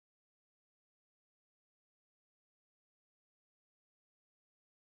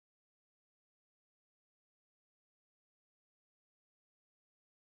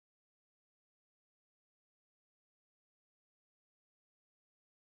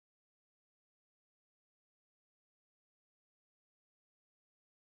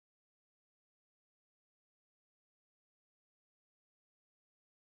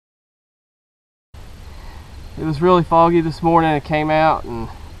It was really foggy this morning. It came out, and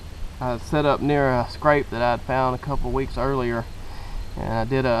I set up near a scrape that I'd found a couple weeks earlier, and I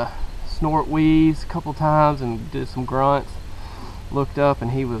did a snort wheeze a couple times and did some grunts. Looked up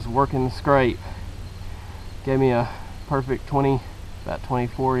and he was working the scrape. Gave me a perfect about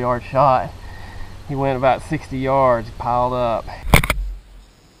 24-yard shot. He went about 60 yards, piled up.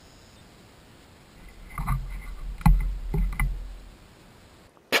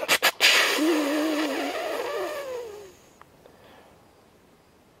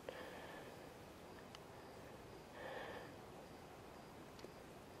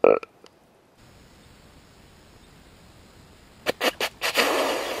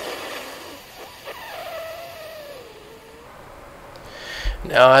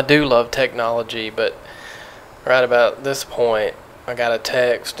 Now, I do love technology, but right about this point, I got a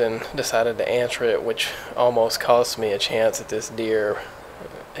text and decided to answer it, which almost cost me a chance at this deer,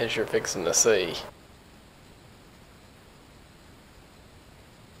 as you're fixing to see.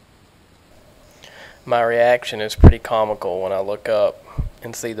 My reaction is pretty comical when I look up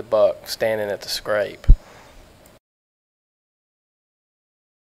and see the buck standing at the scrape.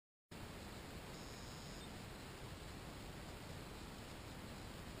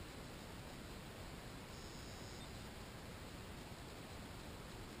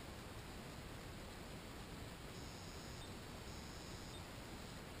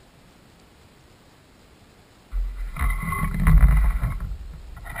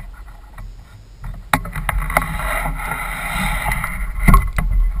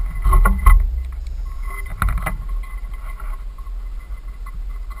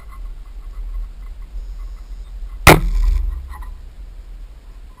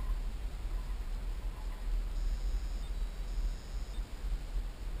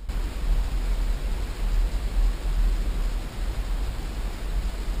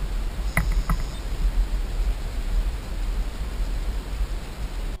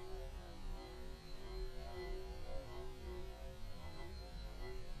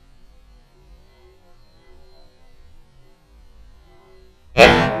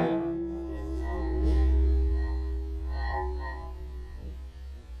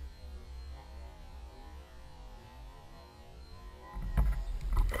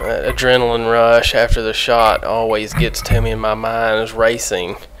 That adrenaline rush after the shot always gets to me, and my mind is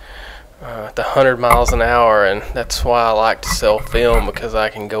racing at the 100 miles an hour, and that's why I like to self-film, because I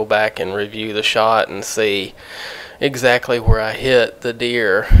can go back and review the shot and see exactly where I hit the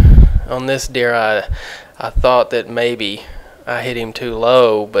deer. On this deer, I thought that maybe I hit him too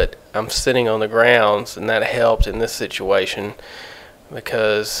low, but I'm sitting on the grounds, and that helped in this situation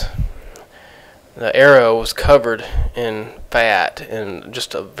because the arrow was covered in fat and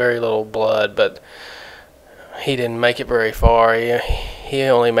just a very little blood, but he didn't make it very far. He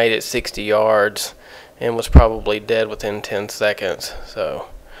only made it 60 yards and was probably dead within 10 seconds. So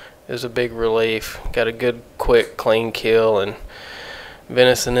it was a big relief. Got a good, quick, clean kill, and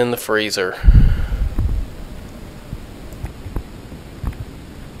venison in the freezer.